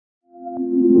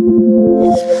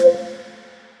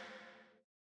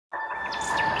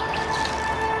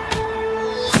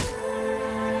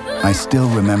I still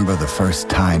remember the first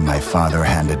time my father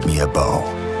handed me a bow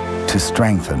to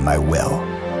strengthen my will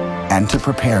and to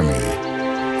prepare me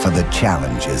for the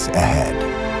challenges ahead.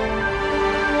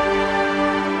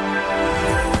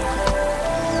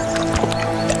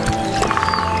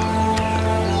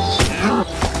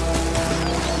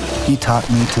 He taught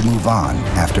me to move on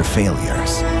after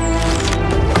failures,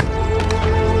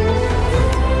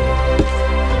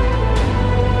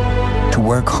 to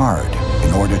work hard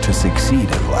in order to succeed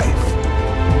in life,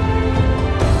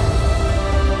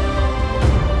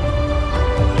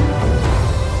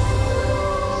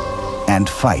 and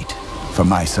fight for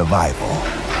my survival.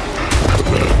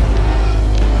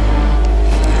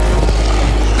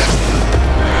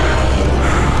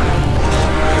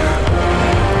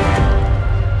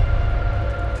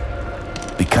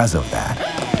 Because of that,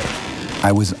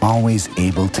 I was always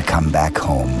able to come back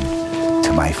home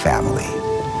to my family.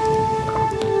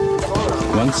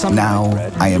 Now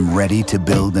I am ready to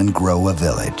build and grow a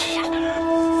village,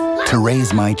 to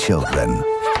raise my children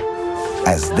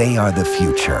as they are the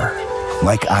future,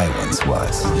 like I once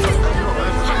was.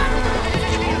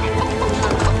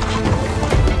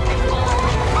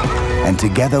 And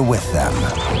together with them,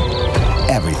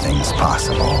 everything's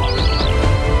possible.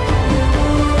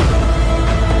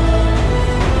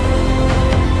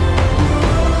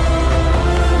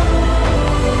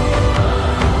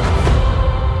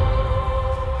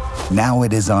 Now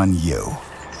it is on you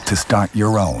to start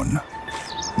your own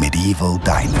medieval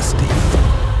dynasty.